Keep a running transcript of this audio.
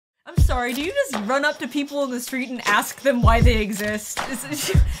I'm sorry, do you just run up to people in the street and ask them why they exist?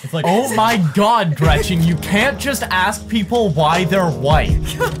 It's like, oh my god, Gretchen, you can't just ask people why they're white.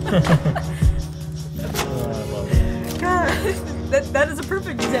 God, that is a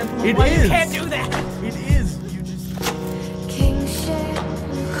perfect example of It why is. you can't do that. It is. You just... Kingship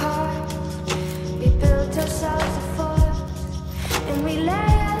and car, we built ourselves a fort, and we lay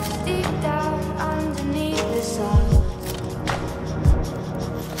us deep down underneath the soil.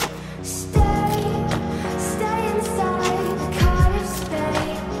 Stay inside the car of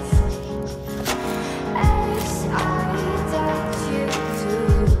space, as I doubt you do.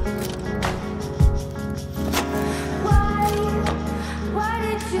 Why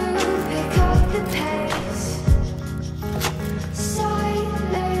did you pick up the pace?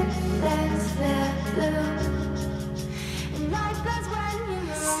 Silent lens flare blue, and light goes when you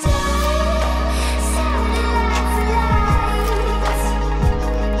move. Silent lens lights,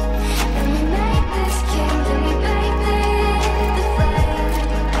 and we made this kingdom, we bathed the flame.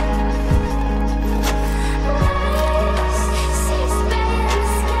 Lights, seas bathe in the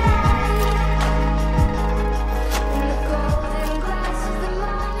sky, in the golden glass of the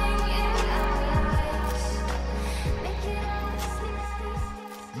morning in our eyes. Make it us.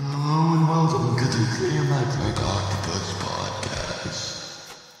 Hello and welcome to the Hypermasculinity Octopus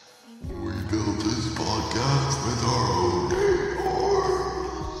podcast. We built this podcast with our own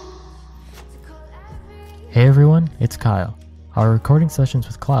Hey everyone, it's Kyle. Our recording sessions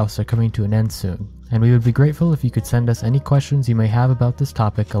with Klaus are coming to an end soon, and we would be grateful if you could send us any questions you may have about this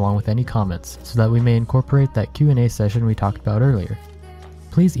topic along with any comments, so that we may incorporate that Q&A session we talked about earlier.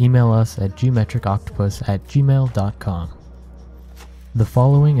 Please email us at geometricoctopus@gmail.com. The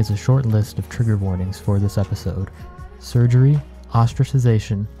following is a short list of trigger warnings for this episode: surgery,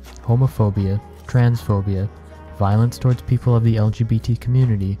 ostracization, homophobia, transphobia, violence towards people of the LGBT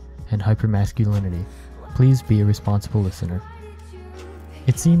community, and hypermasculinity. Please be a responsible listener.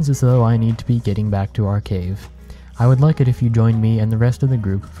 It seems as though I need to be getting back to our cave. I would like it if you join me and the rest of the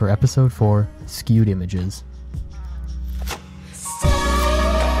group for episode 4, Skewed Images.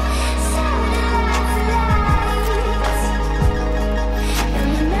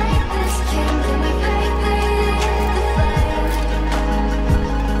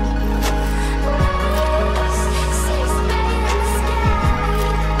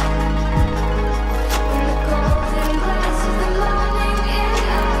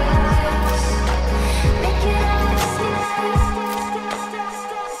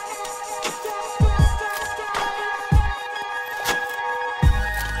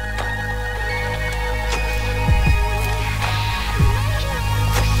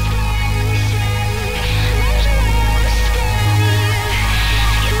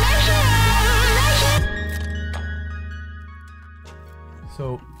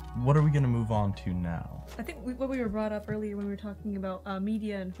 So, what are we going to move on to now? I think what we were brought up earlier when we were talking about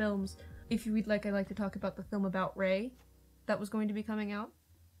media and films, if you would like, I'd like to talk about the film About Ray that was going to be coming out.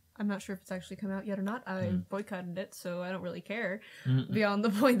 I'm not sure if it's actually come out yet or not. I boycotted it, so I don't really care beyond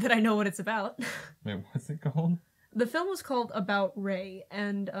the point that I know what it's about. Wait, what's it called? The film was called About Ray,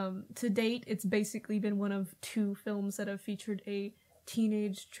 and to date, it's basically been one of 2 films that have featured a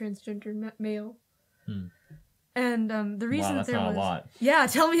teenage transgender male. And the reason Wow, that's that there not was a lot. Yeah,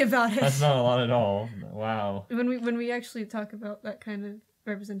 tell me about it. That's not a lot at all. Wow. When we actually talk about that kind of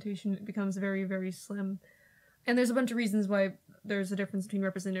representation, it becomes very, very slim. And there's a bunch of reasons why there's a difference between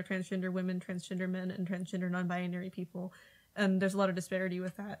representative transgender women, transgender men, and transgender non-binary people. And there's a lot of disparity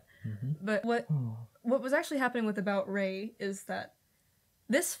with that. But what was actually happening with About Ray is that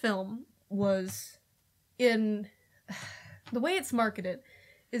this film was in... The way it's marketed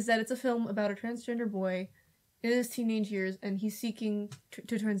is that it's a film about a transgender boy in his teenage years, and he's seeking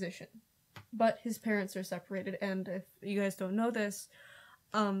to transition. But his parents are separated, and if you guys don't know this,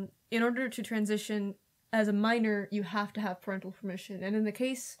 in order to transition as a minor, you have to have parental permission. And in the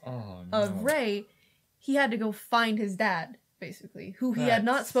case of Ray, he had to go find his dad, basically, who he had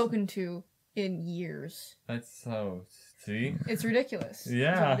not spoken to in years. That's so... See? It's ridiculous.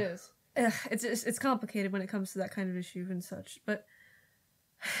 Yeah. That's what it is. It's complicated when it comes to that kind of issue and such, but...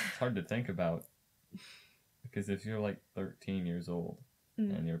 It's hard to think about. Because if you're like 13 years old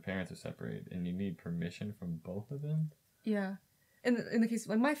and your parents are separated and you need permission from both of them? Yeah. In the case,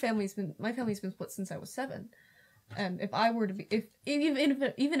 like, my family's been split since I was 7. And if I were to be, even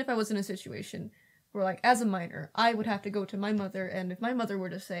if I was in a situation where, like, as a minor, I would have to go to my mother, and if my mother were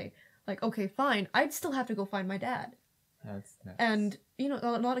to say, like, okay, fine, I'd still have to go find my dad. That's nuts. And, you know, in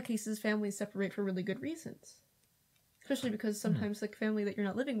a lot of cases, families separate for really good reasons. Especially because sometimes the family that you're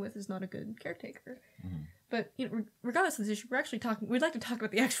not living with is not a good caretaker. But regardless of this issue, we'd like to talk about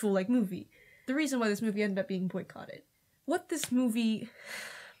the actual movie. The reason why this movie ended up being boycotted. The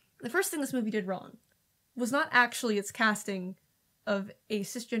first thing this movie did wrong was not actually its casting of a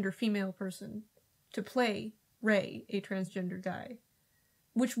cisgender female person to play Ray, a transgender guy.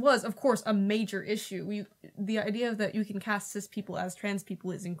 Which was, of course, a major issue. The idea that you can cast cis people as trans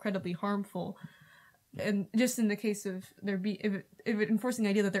people is incredibly harmful. And just in the case of if enforcing the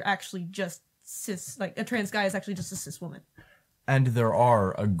idea that they're actually just cis, a trans guy is actually just a cis woman. And there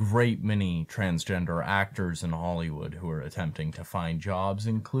are a great many transgender actors in Hollywood who are attempting to find jobs,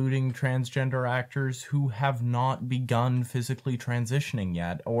 including transgender actors who have not begun physically transitioning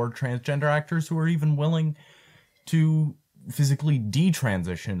yet, or transgender actors who are even willing to physically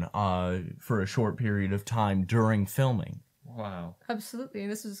detransition for a short period of time during filming. Wow. Absolutely,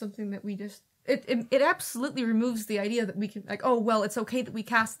 and this is something that we just... It absolutely removes the idea that we can, oh, well, it's okay that we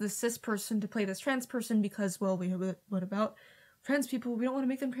cast this cis person to play this trans person because, well, what about trans people? We don't want to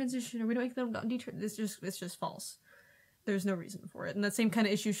make them transition, or we don't make them it's just false. There's no reason for it. And that same kind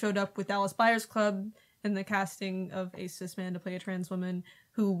of issue showed up with Dallas Buyers Club and the casting of a cis man to play a trans woman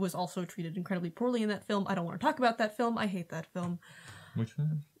who was also treated incredibly poorly in that film. I don't want to talk about that film. I hate that film. Which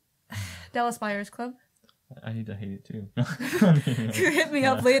one? Dallas Buyers Club. I hate it too. If you hit me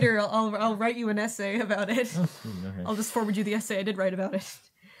up later, I'll write you an essay about it. Oh, okay. I'll just forward you the essay I did write about it.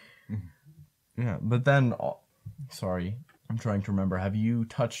 Yeah, but then, sorry, I'm trying to remember. Have you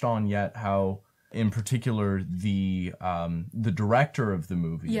touched on yet how, in particular, the director of the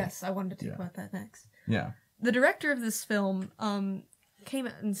movie? Yes, I wanted to talk about that next. Yeah. The director of this film came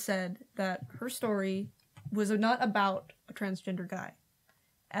out and said that her story was not about a transgender guy.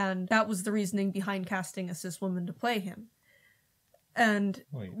 And that was the reasoning behind casting a cis woman to play him. And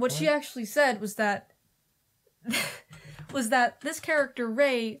what she actually said was that this character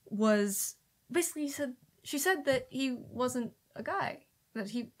Ray was basically she said that he wasn't a guy.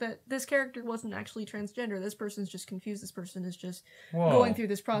 That this character wasn't actually transgender. This person's just confused. This person is just going through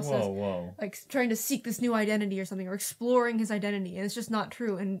this process, trying to seek this new identity or something, or exploring his identity, and it's just not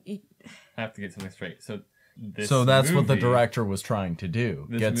true. And I have to get something straight. So that's what the director was trying to do.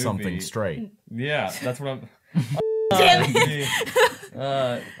 Get something straight. Yeah, that's what I'm... Damn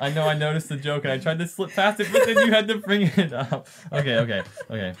it! I know I noticed the joke and I tried to slip past it, but then you had to bring it up.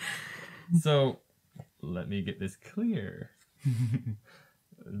 Okay. So, let me get this clear.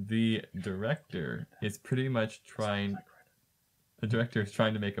 The director is pretty much trying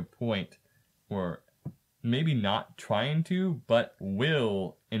to make a point, or maybe not trying to, but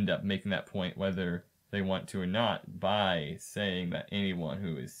will end up making that point whether they want to or not, by saying that anyone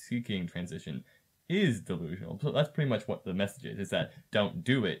who is seeking transition is delusional. So that's pretty much what the message is that don't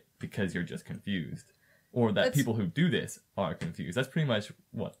do it because you're just confused. Or that people who do this are confused. That's pretty much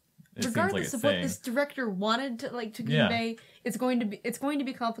what it seems like it's saying. Regardless of what this director wanted to convey, it's going to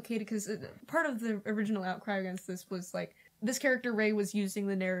be complicated because part of the original outcry against this was this character Ray was using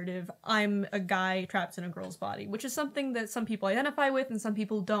the narrative, I'm a guy trapped in a girl's body, which is something that some people identify with and some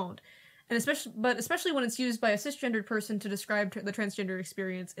people don't. And especially when it's used by a cisgendered person to describe the transgender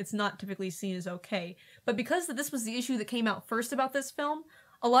experience, it's not typically seen as okay. But because this was the issue that came out first about this film,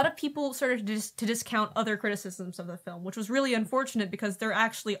 a lot of people started to discount other criticisms of the film, which was really unfortunate because there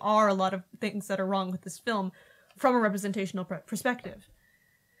actually are a lot of things that are wrong with this film from a representational perspective.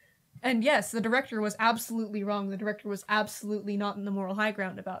 And yes, the director was absolutely wrong. The director was absolutely not in the moral high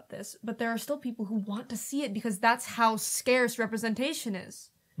ground about this. But there are still people who want to see it because that's how scarce representation is.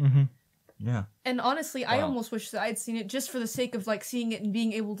 Mm-hmm. Yeah. And honestly, I almost wish that I'd seen it just for the sake of seeing it and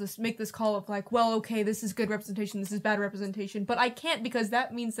being able to make this call of well, okay, this is good representation, this is bad representation. But I can't because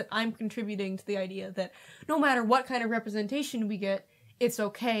that means that I'm contributing to the idea that no matter what kind of representation we get, it's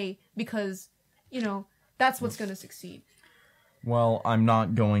okay because, that's what's going to succeed. Well, I'm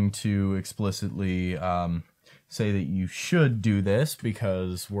not going to explicitly say that you should do this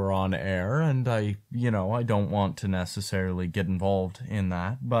because we're on air and I don't want to necessarily get involved in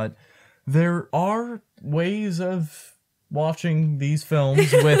that, but there are ways of watching these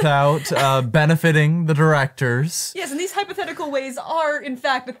films without benefiting the directors. Yes, and these hypothetical ways are, in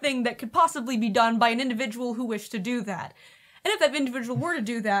fact, a thing that could possibly be done by an individual who wished to do that. And if that individual were to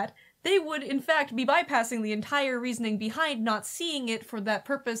do that, they would, in fact, be bypassing the entire reasoning behind not seeing it for that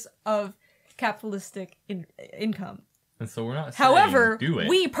purpose of capitalistic income. And so we're not saying However, do it,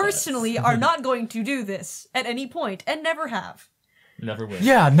 we personally are not going to do this at any point, and never have. Never will.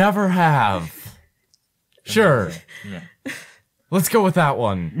 Yeah, never have. Sure. Yeah. Let's go with that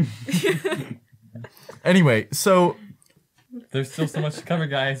one. Anyway, so... There's still so much to cover,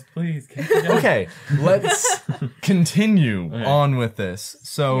 guys. Please, keep it going. Okay, let's continue on with this.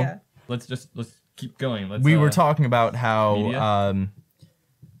 So... Yeah. Let's keep going. Let's. We were talking about how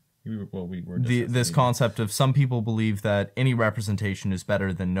we were this concept of some people believe that any representation is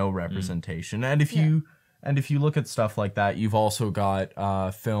better than no representation, and if you look at stuff like that, you've also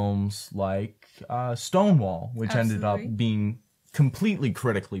got films like Stonewall, which ended up being completely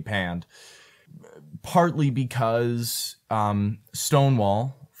critically panned, partly because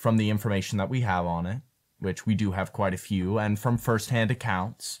Stonewall, from the information that we have on it, which we do have quite a few, and from firsthand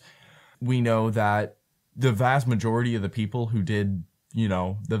accounts, we know that the vast majority of the people who did,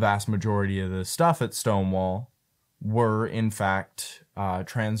 the vast majority of the stuff at Stonewall were, in fact,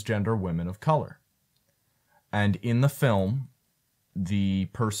 transgender women of color. And in the film, the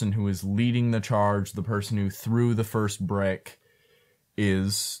person who is leading the charge, the person who threw the first brick,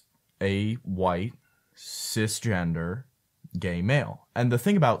 is a white, cisgender, gay male. And the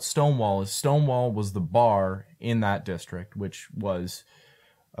thing about Stonewall is Stonewall was the bar in that district, which was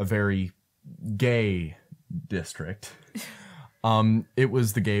a very gay district. It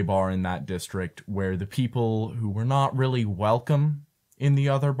was the gay bar in that district where the people who were not really welcome in the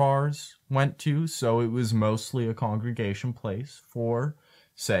other bars went to, so it was mostly a congregation place for,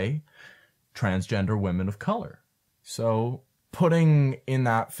 say, transgender women of color. So putting in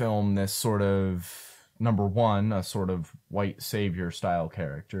that film this sort of, number one, a sort of white savior style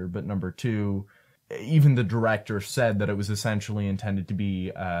character, but number two, even the director said that it was essentially intended to be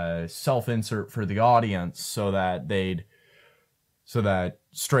a self-insert for the audience so that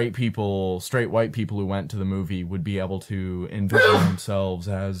straight white people who went to the movie would be able to envision themselves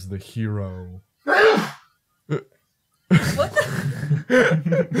as the hero. What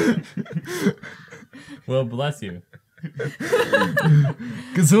the? Well, bless you.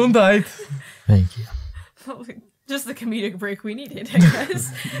 Gesundheit. Thank you. Just the comedic break we needed, I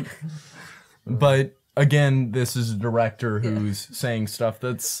guess. But again, this is a director who's saying stuff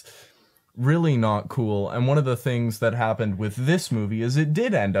that's really not cool. And one of the things that happened with this movie is it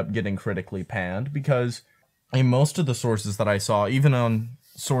did end up getting critically panned, because in most of the sources that I saw, even on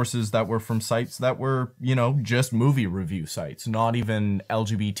sources that were from sites that were, just movie review sites, not even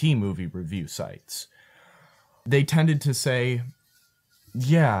LGBT movie review sites, they tended to say,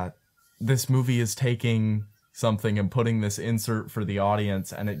 yeah, this movie is taking something and putting this insert for the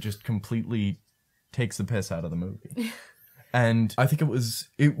audience, and it just completely takes the piss out of the movie. And I think it was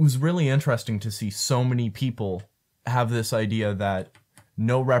really interesting to see so many people have this idea that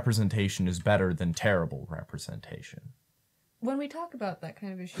no representation is better than terrible representation. When we talk about that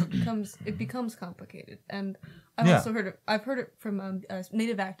kind of issue, it becomes complicated. And I've heard it from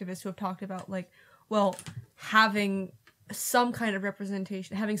Native activists who have talked about, having some kind of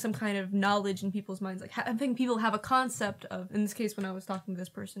representation, having some kind of knowledge in people's minds, having people have a concept of, in this case when I was talking to this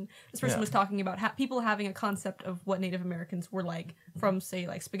person was talking about people having a concept of what Native Americans were like from, say,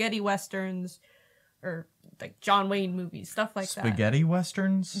 spaghetti westerns or John Wayne movies, stuff like that. Spaghetti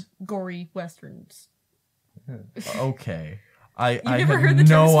westerns? Gory westerns. Okay. You've never heard the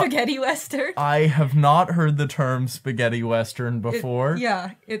term spaghetti western? I have not heard the term spaghetti western before.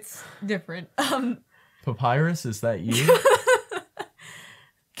 It's different. Papyrus, is that you?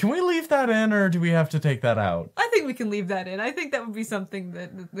 Can we leave that in, or do we have to take that out? I think we can leave that in. I think that would be something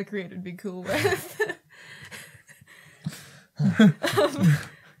that the creator would be cool with.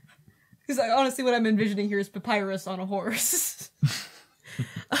 Because honestly, what I'm envisioning here is Papyrus on a horse.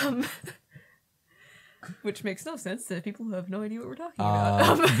 Which makes no sense to people who have no idea what we're talking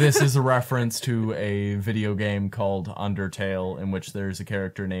about. This is a reference to a video game called Undertale, in which there's a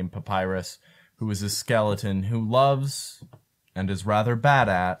character named Papyrus, who is a skeleton who loves, and is rather bad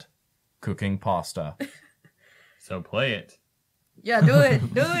at, cooking pasta. So play it. Yeah, do it.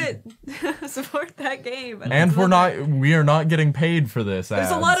 Support that game. And we are not getting paid for this.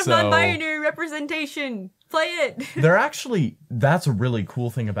 There's a lot of non-binary representation. Play it. That's a really cool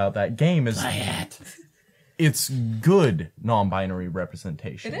thing about that game is play it. It's good non-binary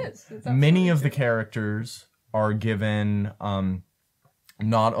representation. It is. Many of the characters are given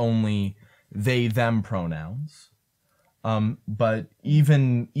not only they them pronouns, but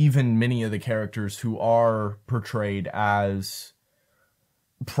even many of the characters who are portrayed as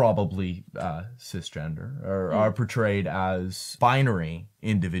probably cisgender or are portrayed as binary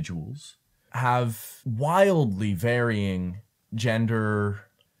individuals have wildly varying gender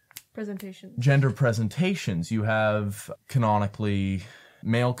presentations. You have canonically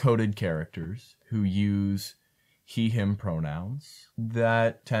male-coded characters who use he, him pronouns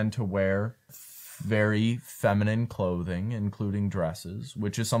that tend to wear very feminine clothing, including dresses,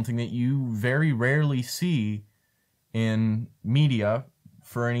 which is something that you very rarely see in media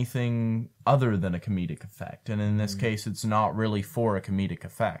for anything other than a comedic effect. And in this case, it's not really for a comedic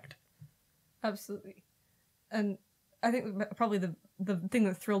effect. Absolutely. And I think probably the thing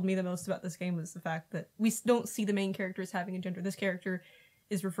that thrilled me the most about this game was the fact that we don't see the main character as having a gender. This character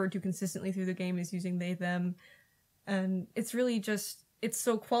is referred to consistently through the game as using they, them. And it's really just, it's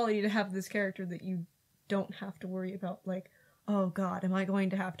so quality to have this character that you don't have to worry about, like, oh god, am I going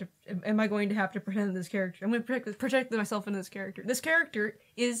to have to pretend this character? I'm going to project myself into this character. This character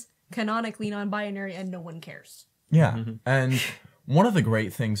is canonically non-binary and no one cares. Yeah, and one of the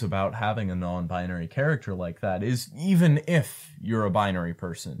great things about having a non-binary character like that is even if you're a binary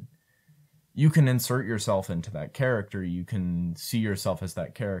person, you can insert yourself into that character. You can see yourself as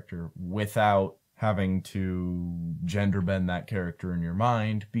that character without having to gender bend that character in your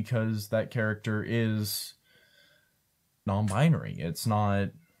mind, because that character is non-binary. It's not...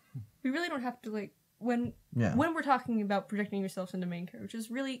 We really don't have to, like, when we're talking about projecting yourself into main characters,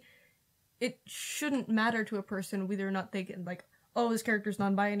 really, it shouldn't matter to a person whether or not they can, like, oh, this character's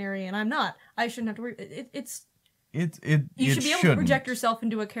non-binary and I'm not. I shouldn't have to worry. You should be able to project yourself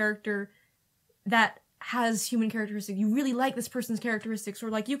into a character that has human characteristics. You really like this person's characteristics,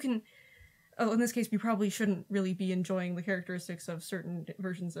 or like you can... Oh, in this case, we probably shouldn't really be enjoying the characteristics of certain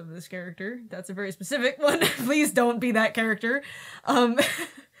versions of this character. That's a very specific one. Please don't be that character. But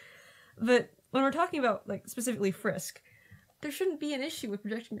when we're talking about, like, specifically Frisk, there shouldn't be an issue with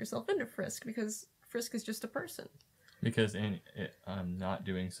projecting yourself into Frisk, because Frisk is just a person. Because not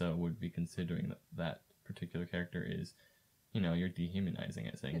doing so would be considering that particular character is, you're dehumanizing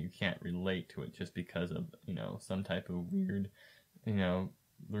it, saying you can't relate to it just because of, some type of weird,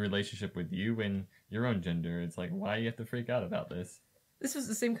 the relationship with you and your own gender. It's like, why do you have to freak out about this? This was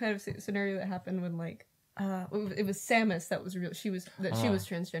the same kind of scenario that happened when, like, it was Samus that was real. She was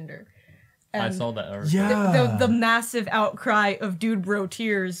transgender. And I saw that. Yeah. The massive outcry of dude bro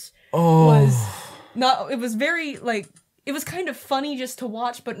tears was not. It was very, like, it was kind of funny just to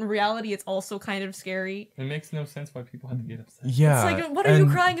watch, but in reality, it's also kind of scary. It makes no sense why people have to get upset. Yeah. It's like, what are you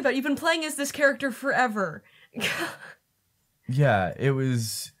crying about? You've been playing as this character forever. Yeah, it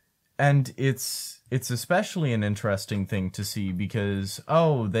was, and it's especially an interesting thing to see because,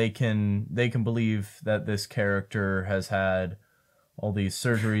 they can believe that this character has had all these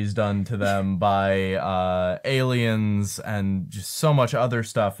surgeries done to them by aliens and just so much other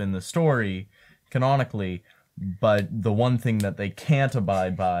stuff in the story, canonically, but the one thing that they can't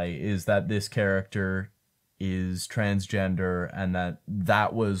abide by is that this character is transgender, and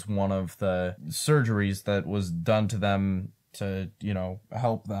that was one of the surgeries that was done to them to,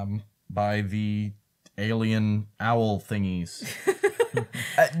 help them by the alien owl thingies.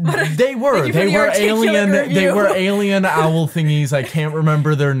 They were alien owl thingies. I can't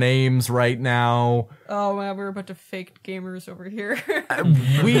remember their names right now. Oh man, we're a bunch of fake gamers over here.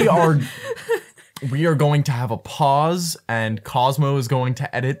 We are going to have a pause, and Cosmo is going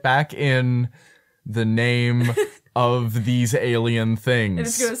to edit back in the name of these alien things. And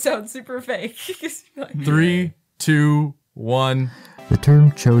it's going to sound super fake. 3, 2, 1. The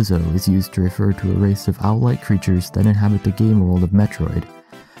term Chozo is used to refer to a race of owl-like creatures that inhabit the game world of Metroid.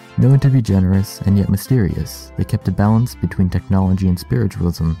 Known to be generous and yet mysterious, they kept a balance between technology and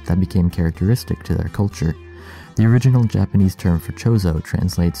spiritualism that became characteristic to their culture. The original Japanese term for Chozo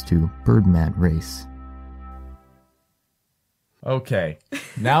translates to Birdman race. Okay,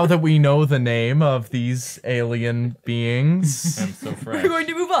 now that we know the name of these alien beings... I'm so fresh. We're going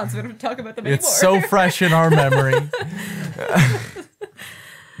to move on, so we don't talk about them anymore. It's so fresh in our memory.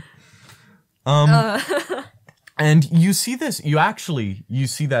 And you see this, you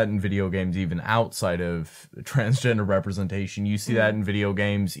see that in video games even outside of transgender representation. You see that in video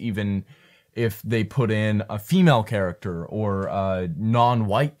games even if they put in a female character or a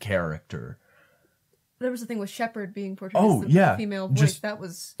non-white character. There was a thing with Shepard being portrayed as the female voice. Just that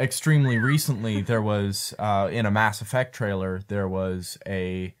was extremely recently. There was in a Mass Effect trailer, there was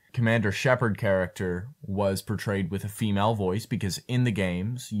a Commander Shepard character was portrayed with a female voice, because in the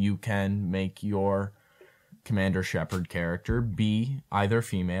games you can make your Commander Shepard character be either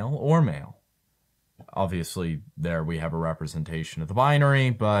female or male. Obviously, there we have a representation of the binary,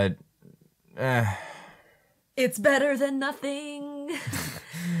 but it's better than nothing.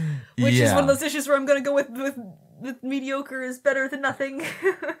 Which is one of those issues where I'm going to go with mediocre is better than nothing.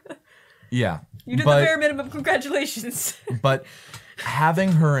 Yeah. You did the bare minimum, congratulations. But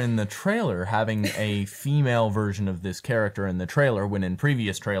having her in the trailer, having a female version of this character in the trailer, when in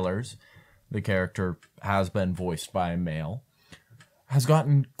previous trailers the character has been voiced by a male, has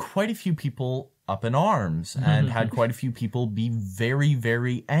gotten quite a few people up in arms and had quite a few people be very,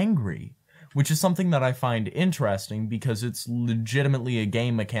 very angry. Which is something that I find interesting, because it's legitimately a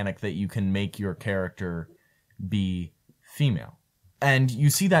game mechanic that you can make your character be female. And you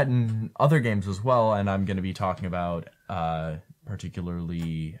see that in other games as well, and I'm going to be talking about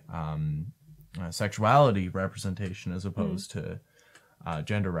particularly sexuality representation as opposed to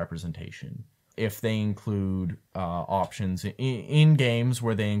gender representation. If they include options in games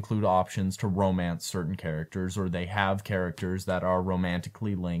where they include options to romance certain characters, or they have characters that are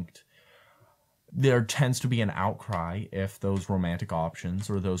romantically linked, there tends to be an outcry if those romantic options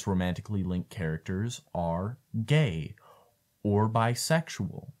or those romantically linked characters are gay or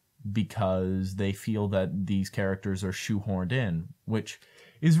bisexual, because they feel that these characters are shoehorned in, which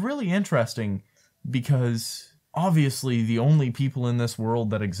is really interesting because obviously the only people in this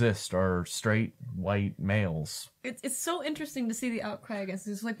world that exist are straight white males. It's so interesting to see the outcry against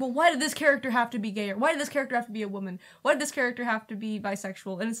this. It's like, well, why did this character have to be gay? Or why did this character have to be a woman? Why did this character have to be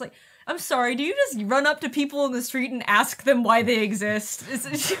bisexual? And it's like, I'm sorry, do you just run up to people in the street and ask them why they exist?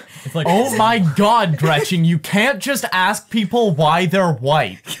 It's like, oh my god, Gretchen, you can't just ask people why they're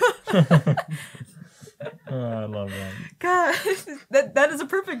white. Oh, I love that. God, that is a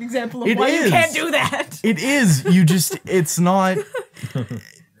perfect example of It why is. you can't do that. It is. You just, it's not...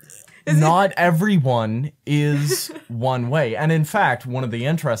 Not everyone is one way. And in fact, one of the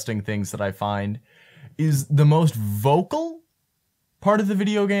interesting things that I find is the most vocal part of the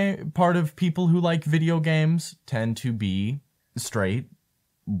video game, part of people who like video games tend to be straight,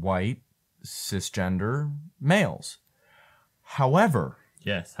 white, cisgender males. However,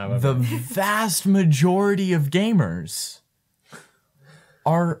 the vast majority of gamers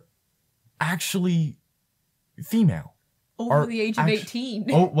are actually female. Over the age of 18.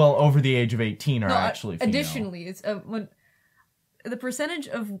 Oh, well, over the age of 18 are actually female. Additionally, it's when the percentage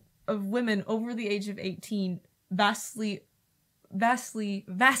of women over the age of 18 vastly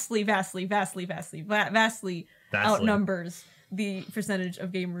outnumbers the percentage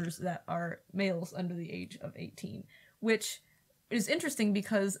of gamers that are males under the age of 18, which is interesting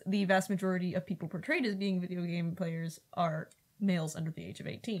because the vast majority of people portrayed as being video game players are males under the age of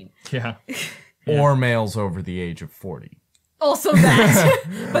 18. Yeah. Or males over the age of 40. Also that,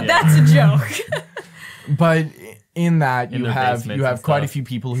 but that's a joke. But in that, In you their have basements and quite a stuff. few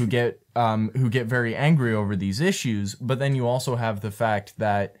people who get very angry over these issues. But then you also have the fact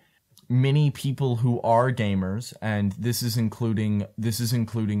that many people who are gamers, and this is including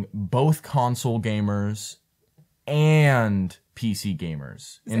both console gamers and PC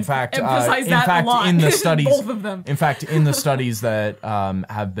gamers. In fact, Emphasize that a lot. in the studies, Both of them. in fact, in the studies that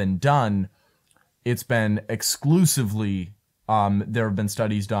have been done, it's been exclusively. There have been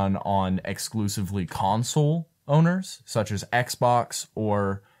studies done on exclusively console owners, such as Xbox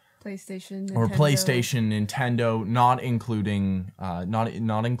or PlayStation, Nintendo, not including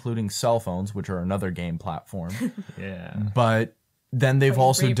cell phones, which are another game platform. Yeah. But then they've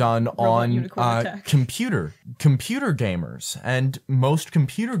also done on unicorn attack. computer gamers, and most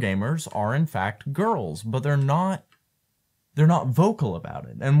computer gamers are in fact girls, but they're not vocal about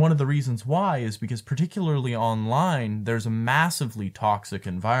it. And one of the reasons why is because particularly online, there's a massively toxic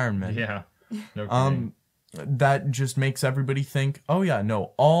environment. Yeah. No kidding. That just makes everybody think, oh yeah,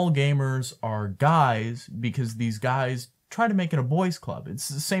 no, all gamers are guys because these guys try to make it a boys club. It's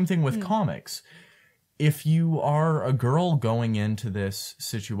the same thing with comics. If you are a girl going into this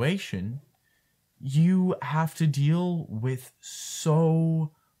situation, you have to deal with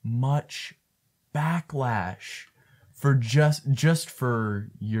so much backlash for just for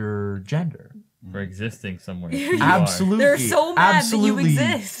your gender. For existing somewhere. Absolutely. They're so mad absolutely, that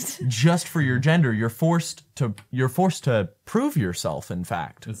you exist. Just for your gender, you're forced to prove yourself. In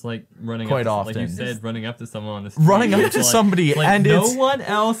fact, It's like running Quite up to, often. like you said, running up to someone on the street. running up It's to like- somebody, like, and no it's one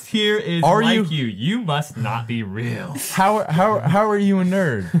else here is Are like you. You must not be real. how are you a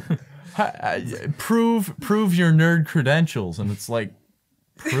nerd? Prove your nerd credentials, and it's like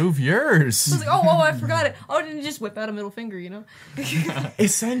prove yours. I was like, oh, I forgot it. Oh, didn't you just whip out a middle finger, you know?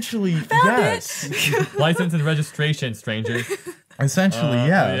 Essentially, Found yes. it. License and registration, stranger. Essentially,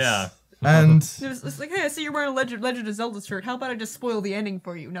 yes. Yeah. And It's like, hey, I see you're wearing a Legend of Zelda shirt. How about I just spoil the ending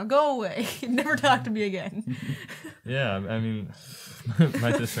for you? Now go away. Never talk to me again. Yeah, I mean,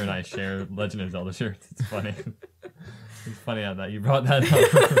 my sister and I share Legend of Zelda shirts. It's funny. It's funny how that you brought that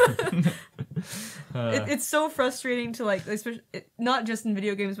up. It's so frustrating to, like, especially not just in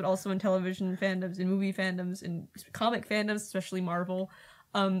video games, but also in television fandoms, in movie fandoms, in comic fandoms, especially Marvel.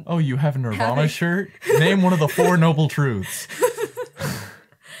 oh, you have a Nirvana Having- shirt? Name one of the 4 noble truths.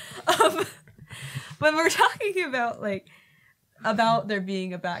 When we're talking about, like, about there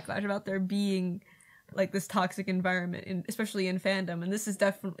being a backlash, about there being, like, this toxic environment, especially in fandom, and this is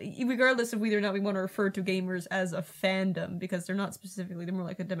definitely, regardless of whether or not we want to refer to gamers as a fandom, because they're not specifically, they're more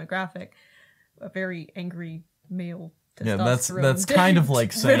like a demographic, a very angry male Yeah, testosterone. that's kind of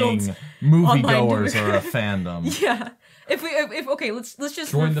like riddled saying online moviegoers dude. are a fandom. Yeah. If okay, let's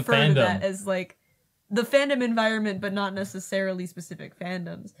just Join the refer to that fandom. as like the fandom environment, but not necessarily specific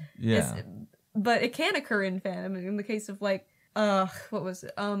fandoms. Yeah. But it can occur in fandom. In the case of like, what was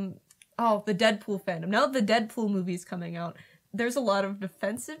it? The Deadpool fandom. Now that the Deadpool movie is coming out, there's a lot of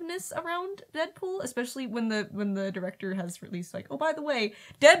defensiveness around Deadpool, especially when the director has released like, oh, by the way,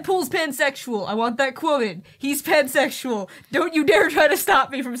 Deadpool's pansexual. I want that quoted. He's pansexual. Don't you dare try to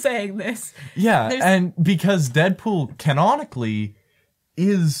stop me from saying this. Yeah, There's- and because Deadpool canonically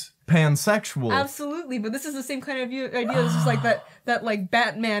is pansexual. Absolutely, but this is the same kind of idea. It's just like that like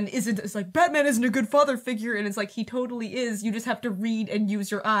Batman isn't. It's like Batman isn't a good father figure, and it's like he totally is. You just have to read and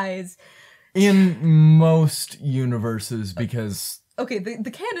use your eyes. In most universes, because Okay, the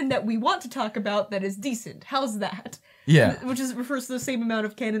canon that we want to talk about that is decent. How's that? yeah, Which refers to the same amount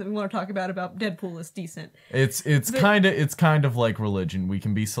of canon that we want to talk about Deadpool is decent. it's kind of like religion. We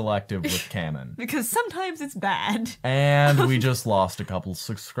can be selective with canon. Because sometimes it's bad. And we just lost a couple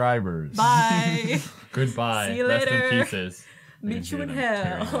subscribers. Bye. Goodbye. See you Rest later. in pieces. Meet you in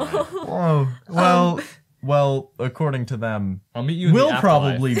Tearing hell. Oh, well, according to them, I'll meet you in the we'll afterlife.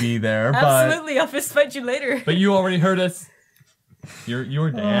 probably be there, but Absolutely, I'll fist fight you later. But you already heard us. You're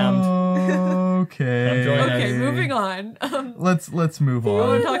damned. Okay. I'm joining Okay, moving on. Let's move I want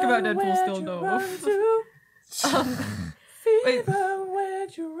on. to talk about Deadpool still, though. Wait.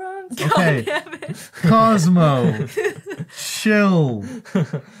 God Okay. damn it. Cosmo, chill.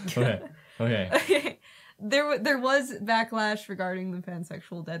 Okay. Okay. There was backlash regarding the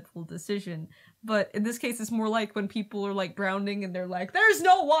pansexual Deadpool decision, but in this case, it's more like when people are like drowning and they're like, "There's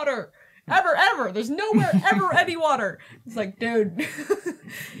no water, ever. There's nowhere ever any water." It's like, dude,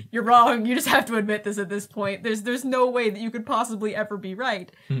 you're wrong. You just have to admit this at this point. There's no way that you could possibly ever be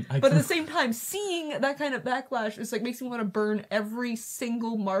right. But at the same time, seeing that kind of backlash is like makes me want to burn every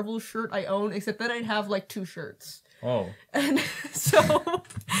single Marvel shirt I own, except then I'd have like 2 shirts. Oh. And so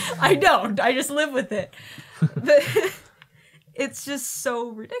I don't. I just live with it. But it's just so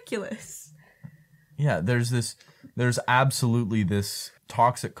ridiculous. Yeah, there's absolutely this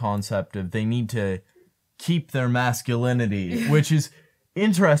toxic concept of they need to keep their masculinity, which is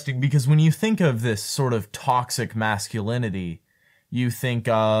interesting because when you think of this sort of toxic masculinity, you think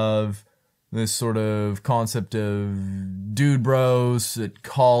of this sort of concept of dude bros at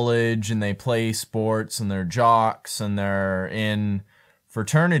college and they play sports and they're jocks and they're in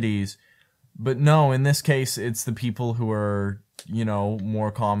fraternities. But no, in this case, it's the people who are, you know, more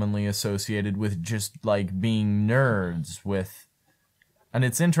commonly associated with just like being nerds with. And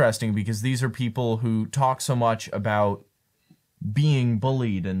it's interesting because these are people who talk so much about being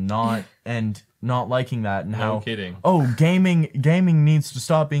bullied and not liking that and how kidding. Oh, gaming needs to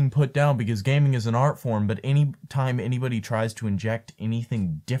stop being put down because gaming is an art form, but any time anybody tries to inject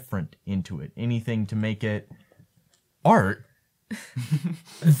anything different into it, anything to make it art,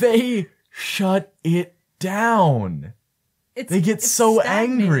 they shut it down. They get it's so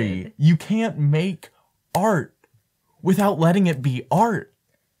stagnated. angry. You can't make art without letting it be art.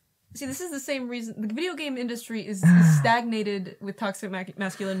 See, this is the same reason the video game industry is stagnated with toxic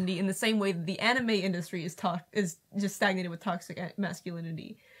masculinity in the same way that the anime industry is just stagnated with toxic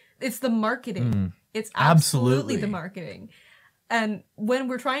masculinity. It's the marketing. It's absolutely the marketing. And when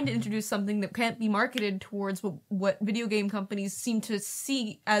we're trying to introduce something that can't be marketed towards what video game companies seem to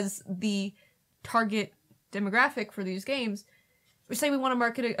see as the target demographic for these games, we say we want to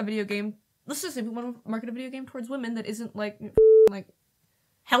market a video game. Let's just say we want to market a video game towards women that isn't like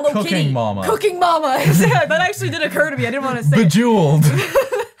Hello Cooking Kitty. Mama. Cooking Mama. Yeah, that actually did occur to me. I didn't want to say Bejeweled.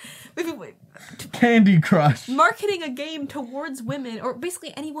 it. Candy Crush. Marketing a game towards women, or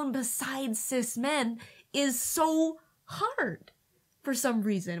basically anyone besides cis men, is so hard for some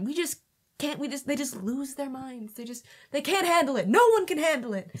reason. We just can't. They just lose their minds. They can't handle it. No one can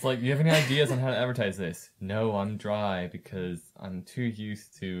handle it. It's like, do you have any ideas on how to advertise this? No, I'm dry because I'm too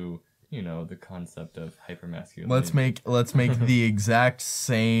used to, you know, the concept of hypermasculinity. Let's make the exact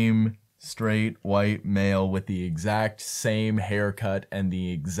same straight white male with the exact same haircut and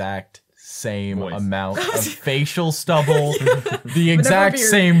the exact same Voice. amount of facial stubble, the exact beard.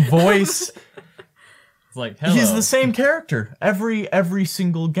 same voice. It's like, hello. He's the same character every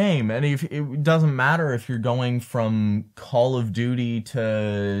single game, and if it doesn't matter if you're going from Call of Duty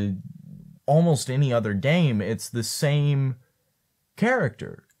to almost any other game, it's the same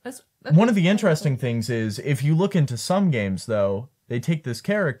character. That's One of the interesting things is if you look into some games, though, they take this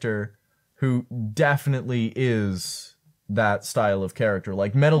character who definitely is that style of character,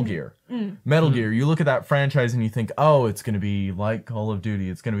 like Metal Gear. Metal Gear, you look at that franchise and you think, oh, it's going to be like Call of Duty,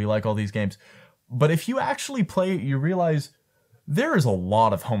 it's going to be like all these games. But if you actually play it, you realize there is a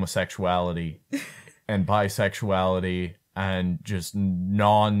lot of homosexuality and bisexuality and just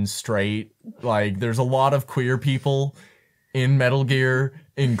non-straight. Like, there's a lot of queer people in Metal Gear,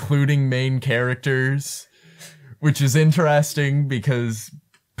 including main characters, which is interesting because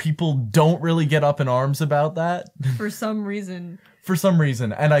people don't really get up in arms about that. For some reason. For some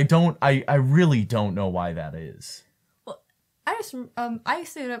reason. And I really don't know why that is. Well, I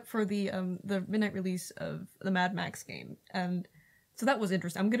stayed up for the midnight release of the Mad Max game, and so that was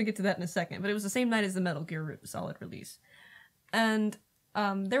interesting. I'm gonna get to that in a second, but it was the same night as the Metal Gear Solid release. And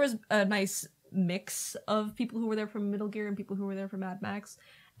there was a nice mix of people who were there for Metal Gear and people who were there for Mad Max.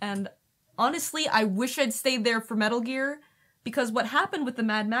 And honestly, I wish I'd stayed there for Metal Gear, because what happened with the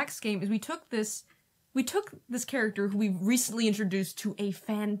Mad Max game is we took this character who we recently introduced to a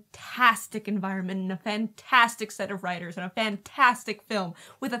fantastic environment and a fantastic set of writers and a fantastic film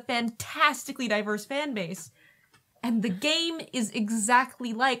with a fantastically diverse fan base. And the game is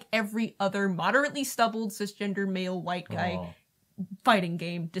exactly like every other moderately stubbled cisgender male white guy fighting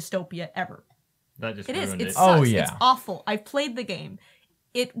game dystopia ever. That just It is. ruined It it. sucks. Oh, yeah. It's awful. I've played the game.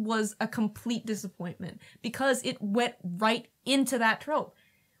 It was a complete disappointment because it went right into that trope.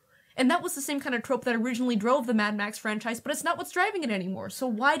 And that was the same kind of trope that originally drove the Mad Max franchise, but it's not what's driving it anymore. So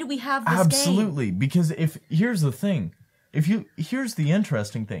why do we have this game? Absolutely, because here's the thing. Here's the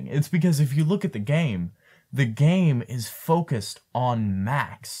interesting thing. It's because if you look at the game is focused on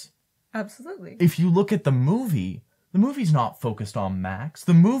Max. Absolutely. If you look at the movie's not focused on Max.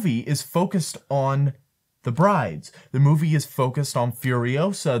 The movie is focused on the brides. The movie is focused on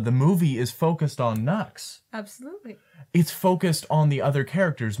Furiosa. The movie is focused on Nux. Absolutely. It's focused on the other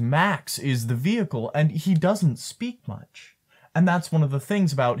characters. Max is the vehicle, and he doesn't speak much. And that's one of the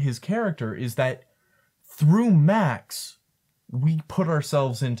things about his character, is that through Max, we put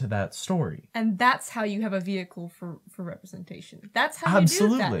ourselves into that story. And that's how you have a vehicle for representation. That's how you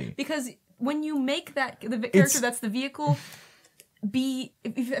Absolutely. do that. Because when you make that the character that's the vehicle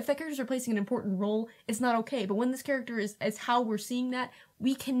if that character's replacing an important role, it's not okay. But when this character is how we're seeing that,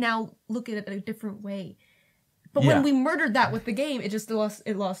 we can now look at it in a different way. But when we murdered that with the game, it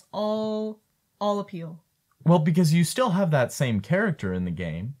lost all appeal. Well, because you still have that same character in the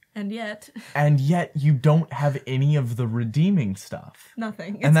game. And yet you don't have any of the redeeming stuff.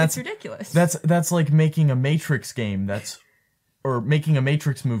 Nothing. It's ridiculous. That's like making a Matrix game or making a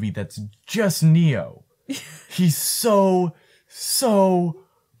Matrix movie that's just Neo. He's so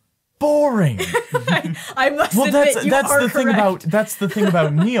boring. I must admit, that's the thing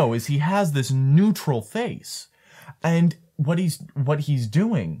about Neo, is he has this neutral face. And what he's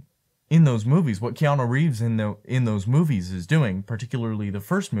doing in those movies, what Keanu Reeves in those movies is doing, particularly the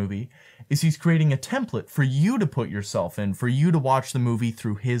first movie, is he's creating a template for you to put yourself in, for you to watch the movie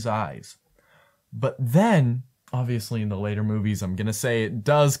through his eyes. But then, obviously in the later movies, I'm gonna say it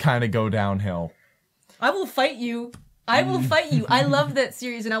does kind of go downhill. I will fight you. I love that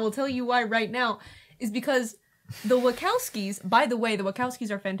series, and I will tell you why right now, is because the Wachowskis, by the way, the Wachowskis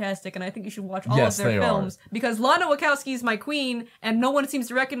are fantastic, and I think you should watch all of their films, because Lana Wachowski is my queen, and no one seems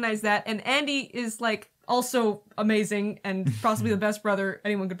to recognize that, and Andy is, like, also amazing, and possibly the best brother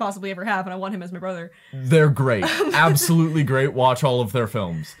anyone could possibly ever have, and I want him as my brother. They're great. Absolutely great. Watch all of their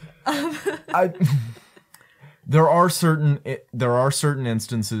films. There are certain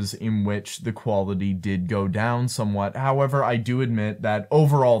instances in which the quality did go down somewhat. However, I do admit that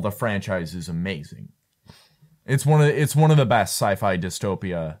overall the franchise is amazing. It's one of the best sci-fi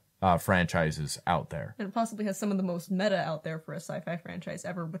dystopia franchises out there. And it possibly has some of the most meta out there for a sci-fi franchise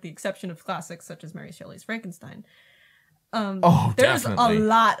ever, with the exception of classics such as Mary Shelley's Frankenstein. There's definitely a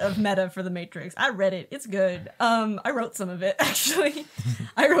lot of meta for The Matrix. I read it. It's good. I wrote some of it, actually.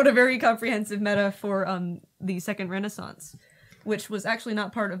 I wrote a very comprehensive meta for the Second Renaissance, which was actually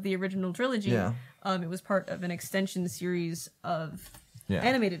not part of the original trilogy. Yeah. It was part of an extension series of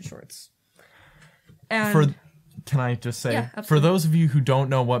animated shorts. And can I just say, Yeah, for absolutely. those of you who don't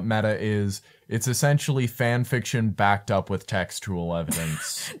know what meta is, it's essentially fan fiction backed up with textual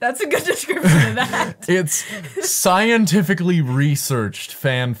evidence. that's a good description of that. It's scientifically researched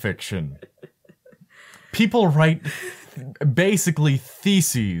fan fiction. People write basically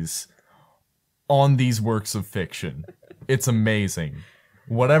theses on these works of fiction. It's amazing.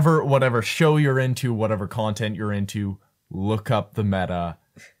 Whatever show you're into, whatever content you're into, look up the meta.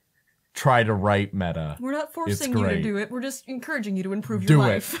 Try to write meta. We're not forcing It's you to great. do it. We're just encouraging you to improve Do your it.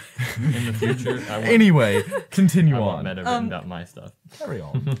 life. In the future, I want, Anyway, continue I want on. meta written about my stuff. Carry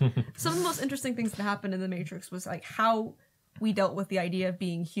on. Some of the most interesting things that happened in The Matrix was like how we dealt with the idea of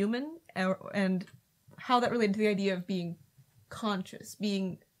being human, and how that related to the idea of being conscious,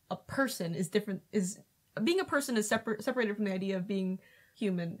 being a person is different, being a person is separated from the idea of being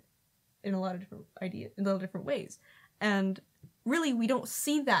human in a lot of different ways. And really, we don't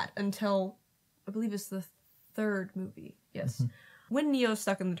see that until, I believe it's the third movie. Yes. When Neo's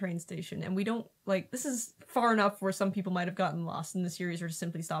stuck in the train station, and we don't, like, this is far enough where some people might have gotten lost in the series or just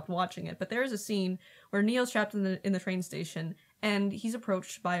simply stopped watching it, but there is a scene where Neo's trapped in the train station, and he's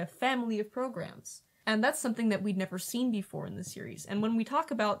approached by a family of programs. And that's something that we'd never seen before in the series. And when we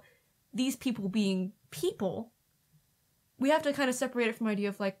talk about these people being people, we have to kind of separate it from the idea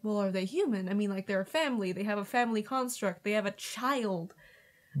of, like, well, are they human? I mean, like, they're a family, they have a family construct, they have a child,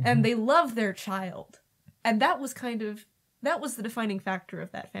 and they love their child. And that was the defining factor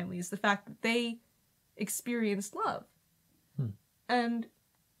of that family, is the fact that they experienced love. And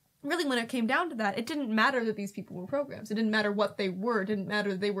really, when it came down to that, it didn't matter that these people were programs. It didn't matter what they were. It didn't matter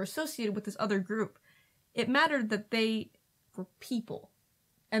that they were associated with this other group. It mattered that they were people.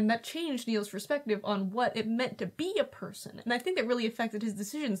 And that changed Neil's perspective on what it meant to be a person. And I think that really affected his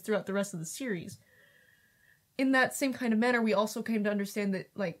decisions throughout the rest of the series. In that same kind of manner, we also came to understand that,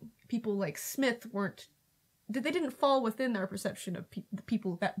 like, people like Smith they didn't fall within our perception of the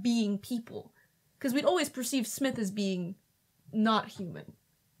people that being people. Because we'd always perceived Smith as being not human.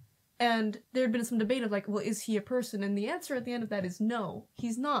 And there had been some debate of, like, well, is he a person? And the answer at the end of that is no,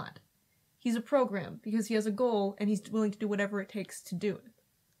 he's not. He's a program, because he has a goal, and he's willing to do whatever it takes to do it.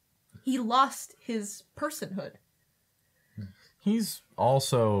 He lost his personhood. He's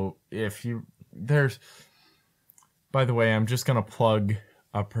also, by the way, I'm just gonna plug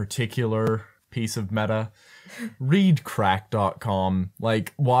a particular piece of meta. Read crack.com.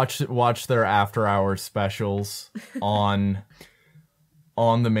 Like, watch their after hours specials on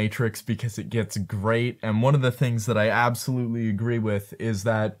the Matrix, because it gets great. And one of the things that I absolutely agree with is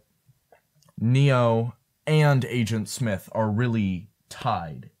that Neo and Agent Smith are really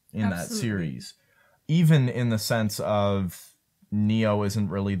tied in that series. Even in the sense of Neo isn't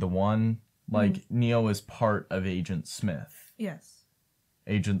really the one. Like, Neo is part of Agent Smith. Yes.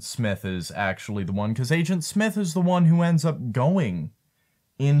 Agent Smith is actually the one, because Agent Smith is the one who ends up going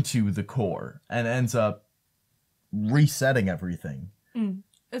into the core and ends up resetting everything.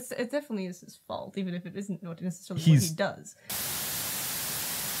 It definitely is his fault, even if it isn't necessarily what he does.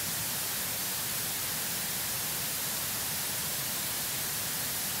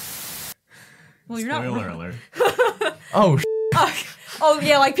 Well, you're not Spoiler wrong. alert. Oh,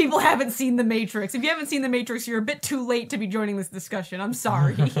 yeah, like, people haven't seen The Matrix. If you haven't seen The Matrix, you're a bit too late to be joining this discussion. I'm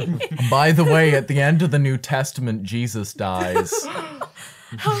sorry. By the way, at the end of the New Testament, Jesus dies.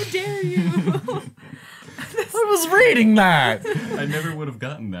 How dare you? I was reading that! I never would have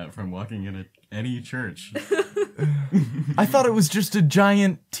gotten that from walking in any church. I thought it was just a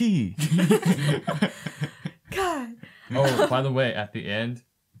giant T. God. Oh, by the way, at the end,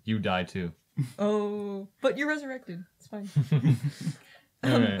 you die too. Oh, but you're resurrected. It's fine.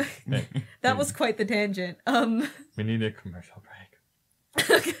 Okay. That was quite the tangent. We need a commercial break.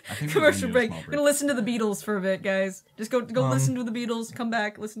 I think Commercial we need a break. small We're gonna listen to the Beatles for a bit, guys. Just go listen to the Beatles, come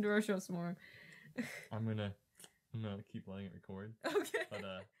back, listen to our show some more. I'm gonna keep letting it record. Okay. But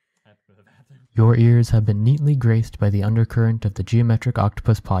I have to go to the bathroom. Your ears have been neatly graced by the undercurrent of the Geometric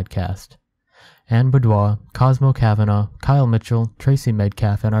Octopus podcast. Anne Boudoir, Cosmo Kavanaugh, Kyle Mitchell, Tracy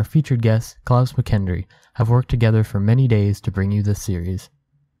Medcalf, and our featured guest, Klaus McKendry, have worked together for many days to bring you this series.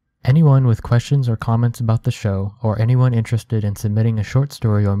 Anyone with questions or comments about the show, or anyone interested in submitting a short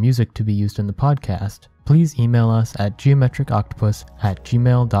story or music to be used in the podcast, please email us at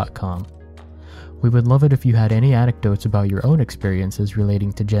geometricoctopus@gmail.com. We would love it if you had any anecdotes about your own experiences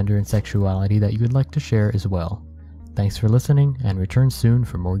relating to gender and sexuality that you would like to share as well. Thanks for listening, and return soon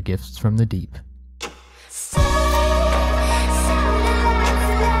for more gifts from the deep.